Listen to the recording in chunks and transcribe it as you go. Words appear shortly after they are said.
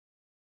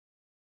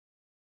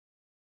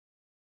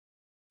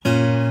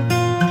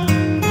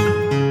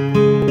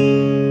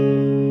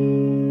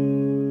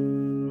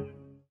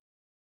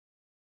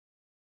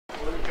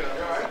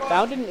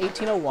Founded in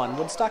 1801,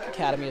 Woodstock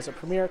Academy is a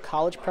premier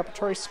college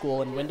preparatory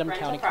school in Windham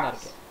County,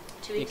 Connecticut.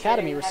 The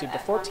Academy received a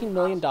 $14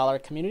 million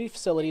Community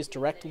Facilities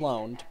Direct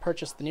Loan to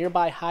purchase the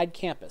nearby Hyde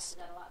campus,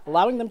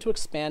 allowing them to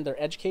expand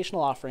their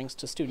educational offerings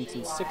to students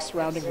in 6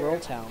 surrounding rural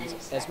towns,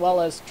 as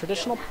well as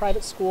traditional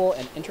private school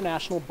and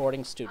international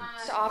boarding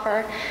students. To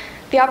offer,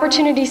 the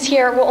opportunities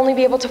here will only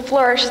be able to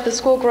flourish as the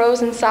school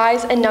grows in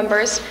size and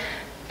numbers.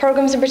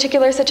 Programs in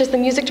particular, such as the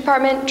music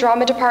department,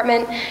 drama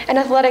department, and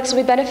athletics,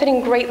 will be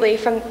benefiting greatly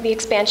from the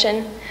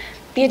expansion.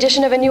 The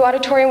addition of a new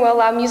auditorium will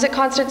allow music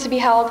concerts to be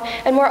held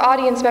and more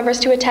audience members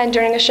to attend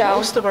during a show.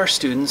 Most of our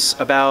students,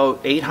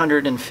 about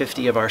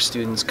 850 of our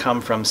students,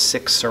 come from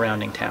 6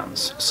 surrounding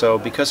towns. So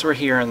because we're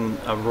here in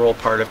a rural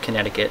part of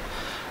Connecticut,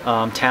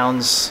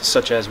 towns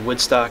such as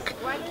Woodstock,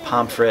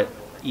 Pomfret,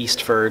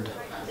 Eastford,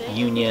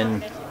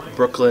 Union,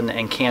 Brooklyn,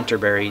 and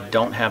Canterbury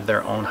don't have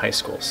their own high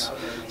schools.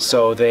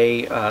 So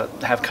they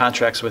have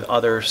contracts with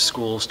other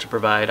schools to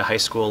provide a high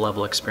school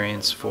level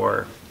experience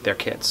for their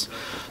kids.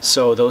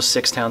 So those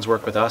 6 towns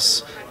work with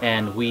us,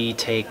 and we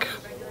take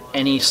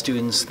any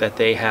students that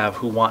they have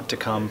who want to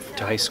come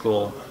to high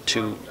school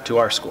to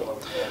our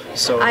school.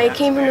 So I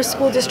came from a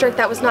school district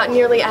that was not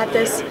nearly at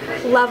this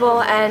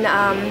level, and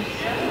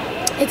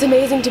it's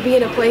amazing to be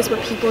in a place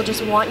where people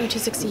just want you to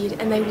succeed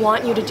and they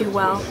want you to do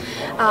well.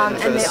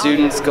 For the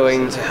students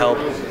going to help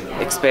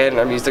expand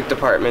our music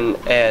department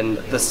and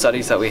the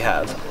studies that we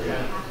have.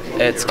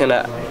 It's going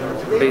to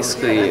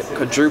basically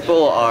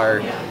quadruple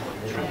our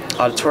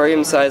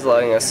auditorium size,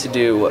 allowing us to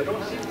do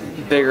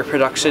bigger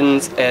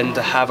productions and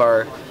to have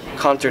our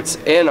concerts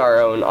in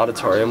our own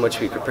auditorium, which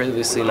we could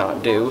previously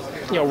not do.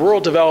 You know, rural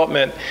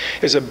development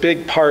is a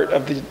big part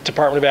of the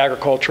Department of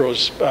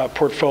Agriculture's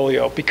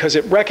portfolio, because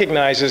it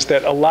recognizes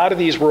that a lot of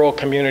these rural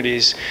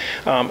communities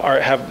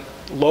have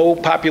low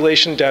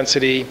population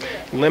density,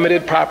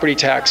 limited property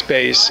tax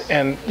base,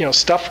 and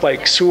stuff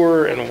like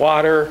sewer and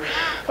water,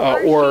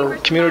 or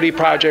community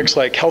projects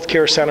like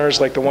healthcare centers,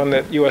 like the one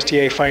that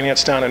USDA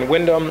financed down in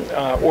Windham,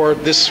 or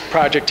this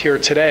project here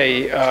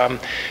today.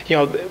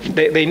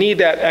 They need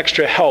that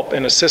extra help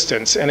and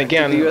assistance. And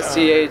again, the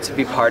USDA to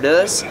be part of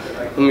this.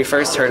 When we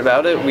first heard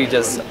about it, we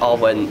just all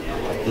went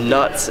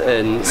nuts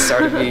and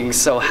started being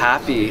so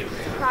happy.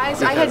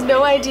 I had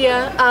no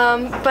idea,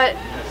 but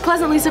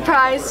pleasantly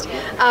surprised,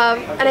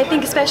 and I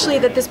think especially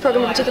that this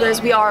program in particular,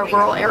 as we are a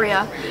rural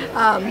area,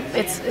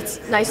 it's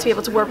nice to be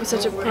able to work with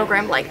such a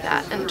program like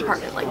that and a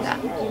department like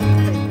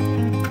that.